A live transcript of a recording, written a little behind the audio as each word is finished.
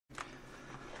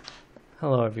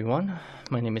Hello everyone,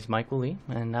 my name is Michael Lee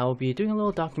and I will be doing a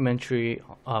little documentary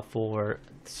for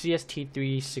CST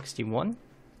 361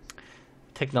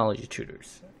 Technology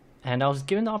Tutors. And I was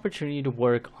given the opportunity to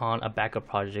work on a backup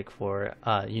project for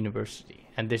a university,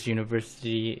 and this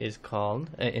university is called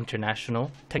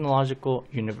International Technological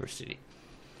University.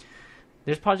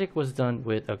 This project was done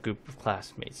with a group of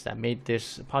classmates that made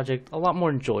this project a lot more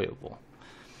enjoyable.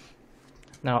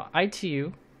 Now,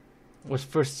 ITU was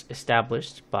first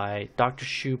established by Dr.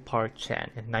 Shu Park Chan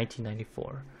in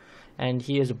 1994, and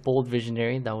he is a bold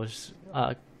visionary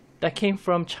that came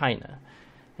from China.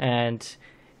 And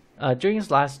during his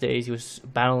last days, he was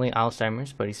battling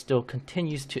Alzheimer's, but he still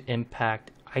continues to impact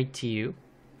ITU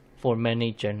for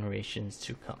many generations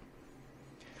to come.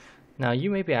 Now,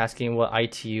 you may be asking what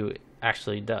ITU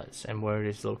actually does and where it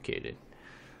is located.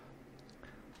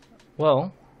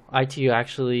 Well, ITU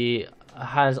actually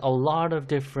has a lot of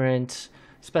different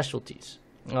specialties.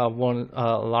 A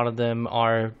lot of them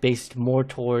are based more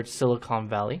towards Silicon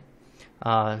Valley.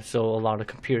 So a lot of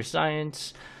computer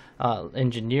science,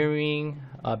 engineering,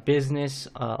 business,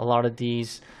 a lot of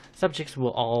these subjects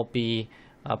will all be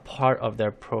part of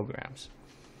their programs.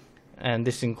 And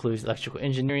this includes electrical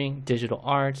engineering, digital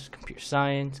arts, computer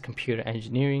science, computer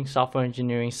engineering, software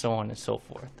engineering, so on and so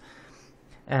forth.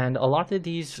 And a lot of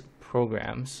these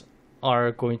programs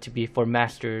are going to be for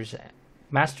masters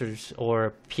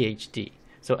or PhD,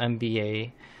 so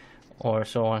MBA or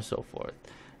so on and so forth.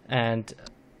 And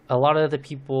a lot of the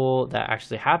people that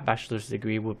actually have bachelor's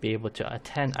degree would be able to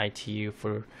attend ITU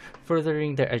for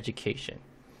furthering their education.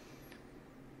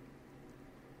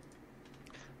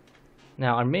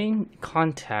 Now, our main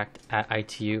contact at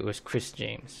ITU is Chris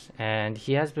James, and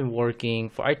he has been working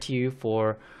for ITU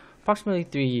for approximately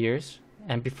 3 years.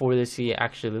 And before this, he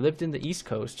actually lived in the East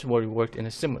Coast, where he worked in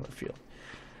a similar field.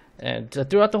 And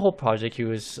throughout the whole project, he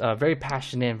was very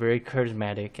passionate and very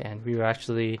charismatic, and we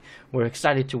were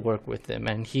excited to work with him.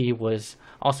 And he was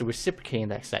also reciprocating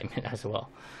that excitement as well.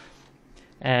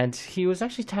 And he was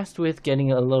actually tasked with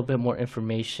getting a little bit more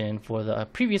information for the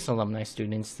previous alumni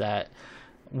students that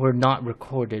were not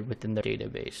recorded within the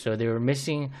database. So they were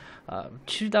missing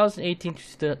 2018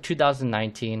 to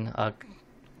 2019.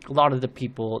 A lot of the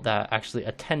people that actually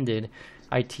attended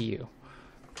ITU.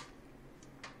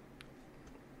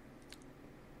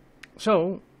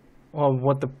 So,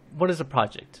 what is the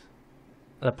project?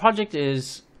 The project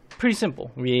is pretty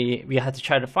simple. We had to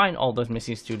try to find all those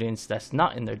missing students that's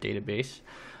not in their database,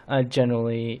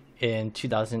 generally in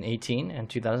 2018 and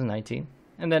 2019,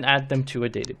 and then add them to a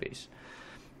database.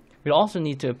 We'd also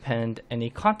need to append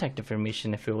any contact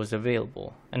information if it was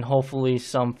available, and hopefully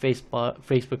some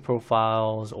Facebook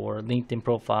profiles or LinkedIn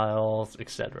profiles,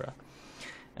 etc.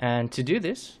 And to do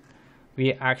this,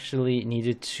 we actually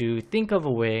needed to think of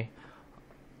a way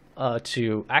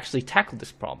to actually tackle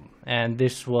this problem. And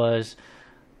this was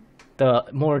the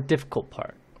more difficult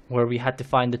part, where we had to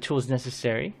find the tools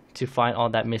necessary to find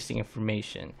all that missing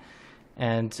information.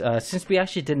 And since we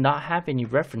actually did not have any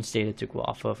reference data to go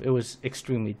off of, it was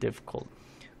extremely difficult.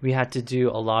 We had to do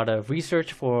a lot of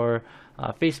research for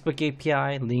Facebook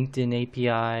API, LinkedIn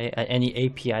API, any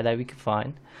API that we could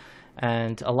find.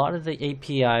 And a lot of the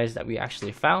APIs that we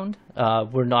actually found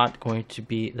were not going to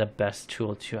be the best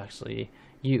tool to actually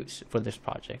use for this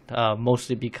project,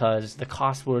 mostly because the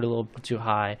costs were a little bit too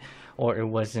high, or it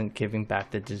wasn't giving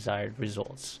back the desired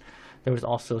results. There was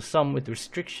also some with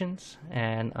restrictions,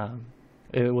 and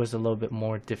it was a little bit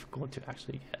more difficult to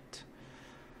actually get.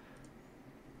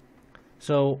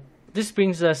 So this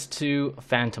brings us to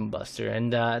Phantom Buster,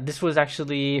 and this was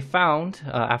actually found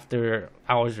after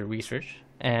hours of research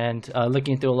and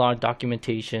looking through a lot of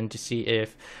documentation to see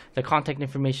if the contact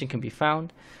information can be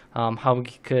found, how we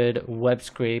could web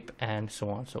scrape, and so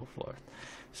on and so forth.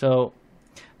 So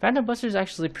Phantom Buster is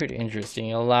actually pretty interesting.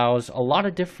 It allows a lot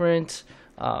of different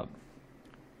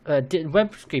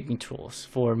web scraping tools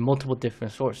for multiple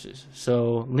different sources.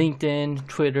 So LinkedIn,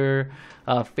 Twitter,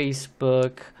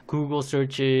 Facebook, Google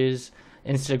searches,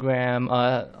 Instagram,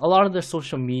 a lot of the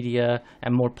social media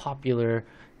and more popular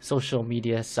social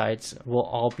media sites will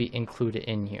all be included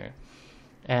in here.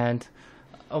 And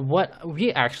what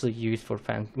we actually used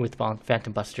with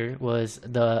Phantom Buster was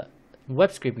the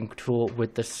web scraping tool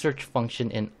with the search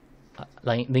function in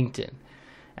LinkedIn.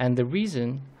 And the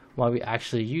reason why we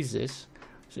actually use this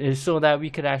is so that we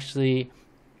could actually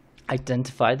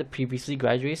identify the previously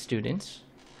graduated students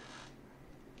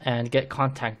and get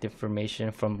contact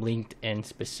information from LinkedIn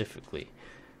specifically.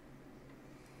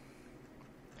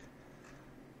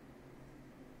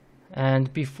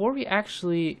 And before we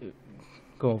actually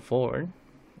go forward,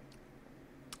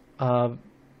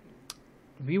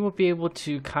 we will be able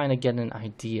to kind of get an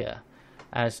idea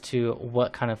as to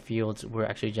what kind of fields we're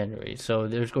actually generating. So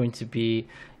there's going to be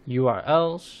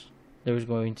URLs, there's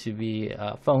going to be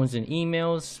phones and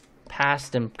emails,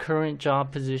 past and current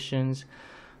job positions,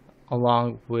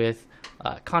 along with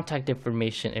contact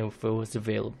information if it was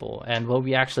available. And what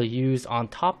we actually used on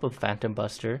top of Phantom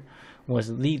Buster was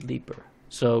Lead Leaper.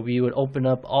 So we would open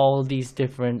up all these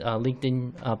different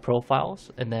LinkedIn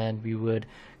profiles, and then we would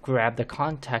grab the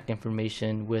contact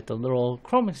information with a little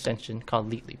Chrome extension called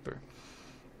Lead Leaper.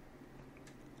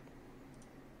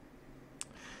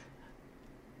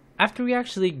 After we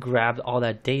actually grabbed all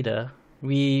that data,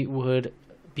 we would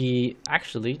be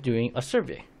actually doing a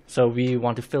survey. So we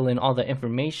want to fill in all the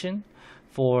information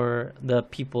for the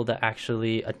people that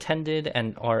actually attended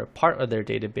and are part of their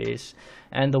database,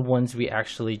 and the ones we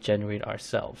actually generate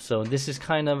ourselves. So this is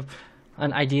kind of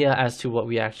an idea as to what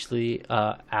we actually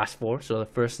asked for. So the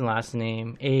first and last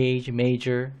name, age,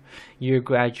 major, year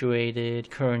graduated,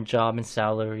 current job and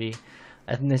salary,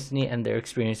 ethnicity, and their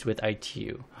experience with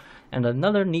ITU. And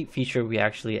another neat feature we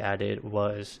actually added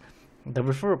was the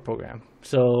referral program.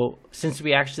 So since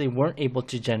we actually weren't able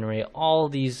to generate all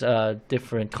these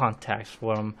different contacts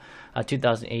from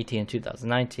 2018 and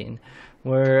 2019,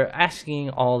 we're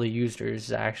asking all the users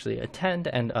to actually attend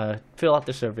and fill out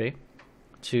the survey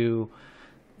to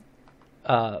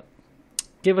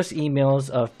give us emails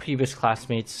of previous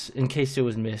classmates in case it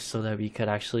was missed, so that we could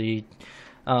actually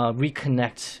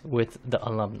reconnect with the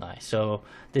alumni. So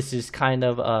this is kind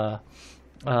of a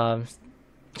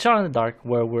shot in the dark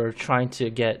where we're trying to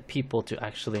get people to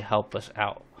actually help us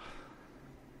out.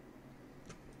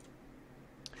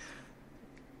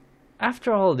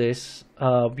 After all this,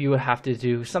 we would have to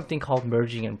do something called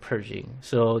merging and purging.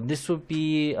 So this would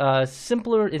be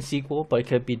simpler in SQL, but it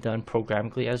could be done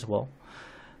programmatically as well.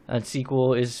 And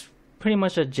SQL is pretty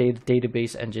much a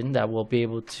database engine that will be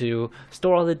able to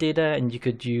store all the data, and you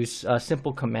could use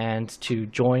simple commands to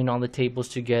join all the tables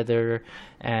together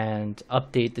and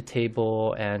update the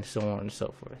table and so on and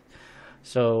so forth.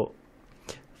 So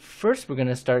first we're going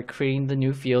to start creating the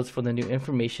new fields for the new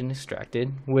information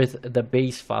extracted with the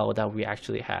base file that we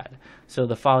actually had. So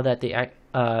the file that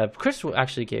Chris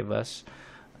actually gave us,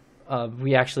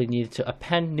 we actually needed to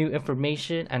append new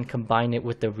information and combine it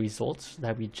with the results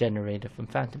that we generated from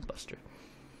Phantom Buster.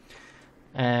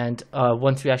 And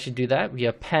once we actually do that, we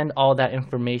append all that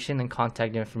information and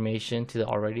contact information to the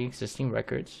already existing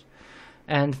records.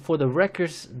 And for the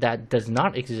records that does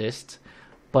not exist,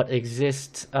 but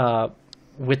exist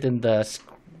within the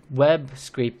web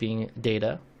scraping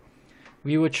data,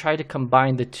 we would try to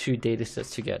combine the two data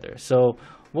sets together. So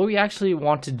what we actually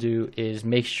want to do is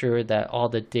make sure that all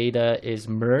the data is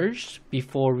merged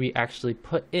before we actually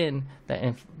put in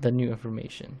the new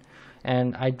information.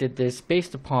 And I did this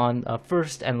based upon a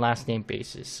first and last name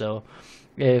basis. So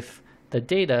if the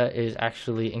data is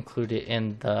actually included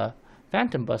in the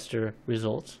Phantom Buster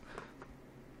results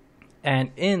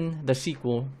and in the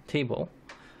SQL table,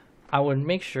 I would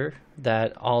make sure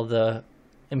that all the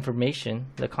information,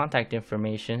 the contact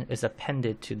information, is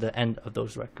appended to the end of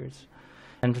those records.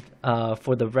 And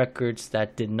for the records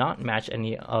that did not match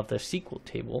any of the SQL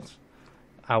tables,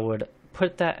 I would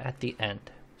put that at the end.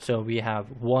 So we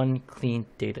have one clean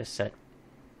data set.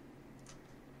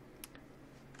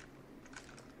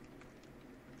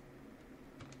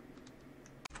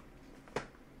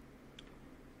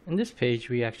 In this page,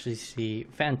 we actually see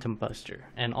Phantom Buster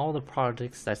and all the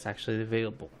projects that's actually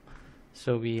available.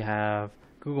 So we have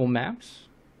Google Maps,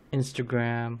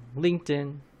 Instagram,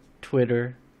 LinkedIn,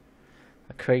 Twitter,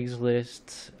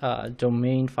 Craigslist,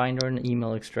 domain finder and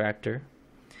email extractor.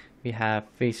 We have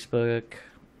Facebook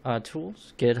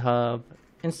tools, GitHub,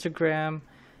 Instagram,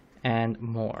 and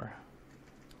more.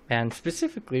 And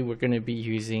specifically, we're going to be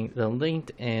using the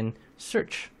LinkedIn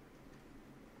search.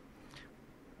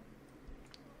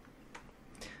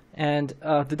 And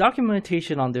the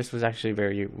documentation on this was actually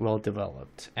very well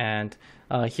developed. And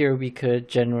here we could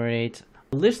generate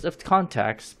a list of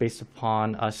contacts based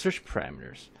upon search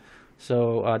parameters.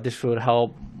 So this would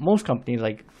help most companies,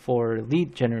 like for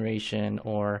lead generation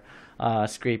or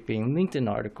scraping LinkedIn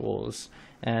articles,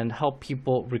 and help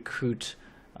people recruit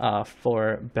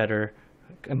for better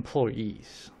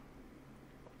employees.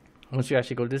 Once you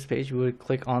actually go to this page, we would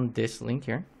click on this link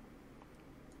here,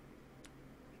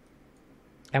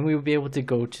 and we will be able to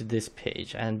go to this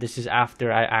page. And this is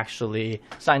after I actually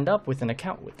signed up with an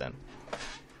account with them.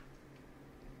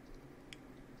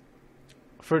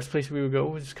 First place we would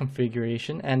go is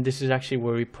configuration, and this is actually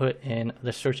where we put in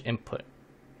the search input.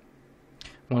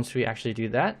 Once we actually do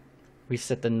that, we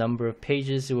set the number of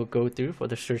pages it will go through for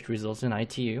the search results in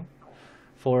ITU.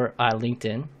 For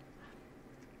LinkedIn,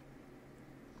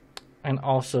 and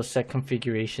also set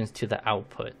configurations to the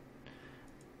output.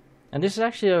 And this is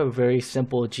actually a very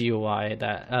simple GUI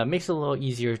that makes it a little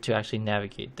easier to actually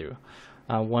navigate through.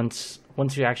 Once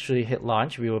you actually hit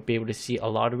launch, we will be able to see a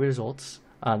lot of results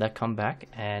that come back,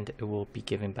 and it will be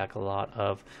giving back a lot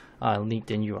of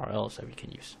LinkedIn URLs that we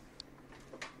can use.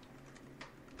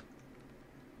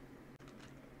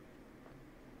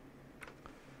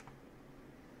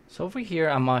 So over here,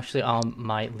 I'm actually on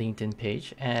my LinkedIn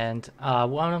page, and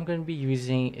what I'm going to be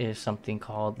using is something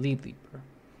called Lead Leaper.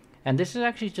 And this is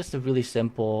actually just a really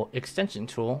simple extension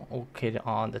tool located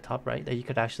on the top right that you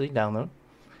could actually download.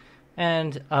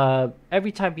 And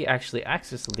every time you actually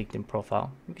access the LinkedIn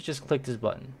profile, you can just click this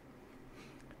button.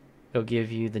 It'll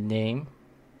give you the name,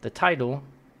 the title,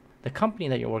 the company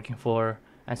that you're working for,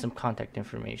 and some contact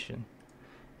information.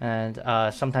 And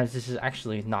sometimes this is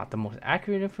actually not the most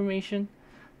accurate information,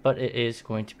 but it is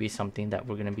going to be something that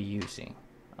we're going to be using.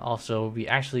 Also, we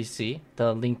actually see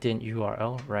the LinkedIn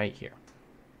URL right here.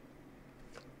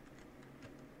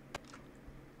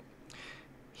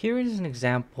 Here is an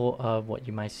example of what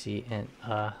you might see in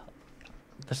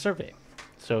the survey.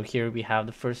 So here we have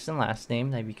the first and last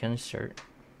name that we can insert.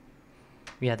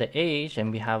 We have the age,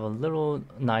 and we have a little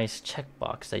nice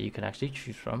checkbox that you can actually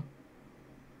choose from.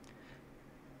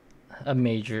 A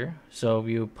major, so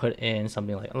we will put in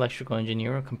something like electrical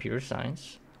engineer or computer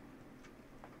science.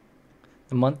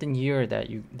 The month and year that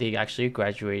they actually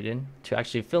graduated, to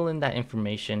actually fill in that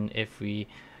information if we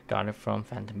got it from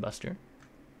Phantom Buster.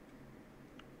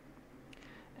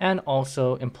 And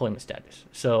also employment status.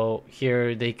 So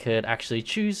here they could actually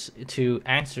choose to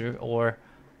answer or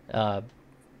not.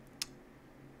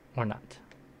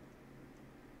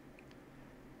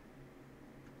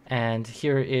 And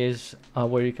here is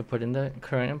where you could put in the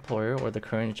current employer or the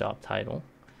current job title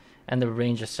and the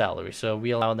range of salary. So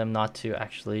we allow them not to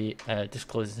actually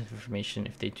disclose this information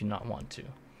if they do not want to.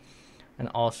 And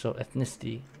also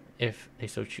ethnicity if they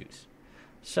so choose.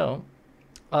 So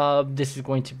this is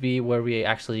going to be where we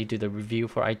actually do the review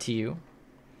for ITU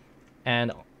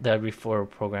and the referral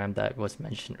program that was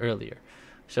mentioned earlier.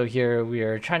 So here we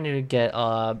are trying to get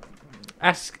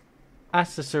ask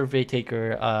the survey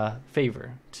taker a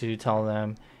favor to tell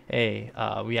them, hey,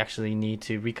 we actually need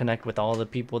to reconnect with all the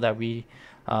people that we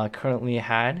currently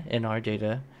had in our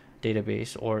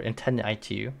database or intended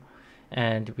ITU,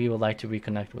 and we would like to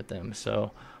reconnect with them.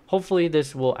 So hopefully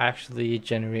this will actually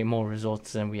generate more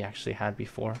results than we actually had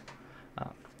before,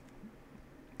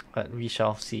 but we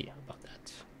shall see about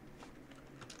that.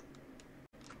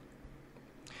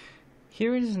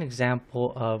 Here is an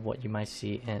example of what you might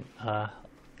see in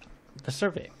the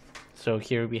survey. So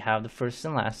here we have the first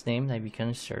and last name that we can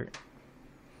insert.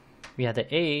 We have the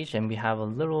age, and we have a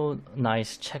little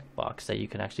nice checkbox that you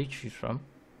can actually choose from.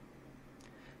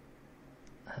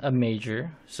 A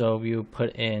major, so we will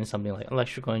put in something like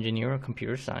electrical engineer or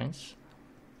computer science.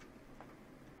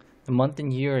 The month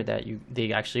and year that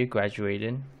they actually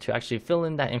graduated, to actually fill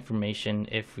in that information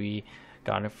if we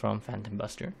got it from Phantom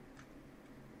Buster.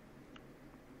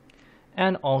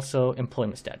 And also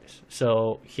employment status.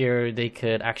 So here they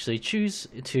could actually choose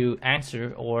to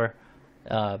answer or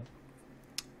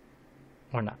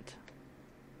not.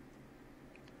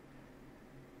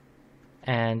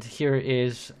 And here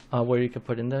is where you could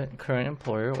put in the current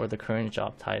employer or the current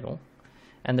job title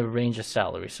and the range of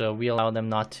salary. So we allow them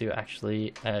not to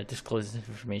actually disclose this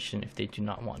information if they do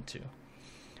not want to.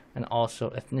 And also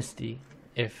ethnicity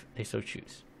if they so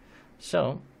choose.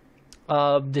 So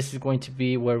this is going to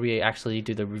be where we actually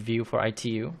do the review for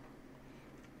ITU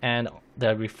and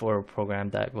the referral program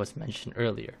that was mentioned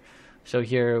earlier. So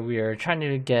here we are trying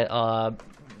to get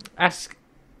ask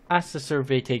the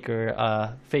survey taker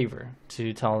a favor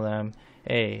to tell them,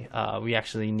 hey, we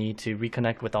actually need to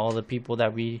reconnect with all the people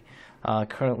that we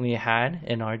currently had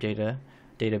in our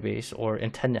database or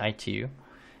intended ITU,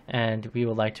 and we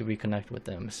would like to reconnect with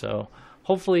them. So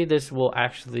hopefully this will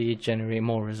actually generate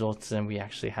more results than we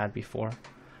actually had before,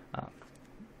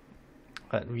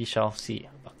 but we shall see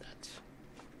about that.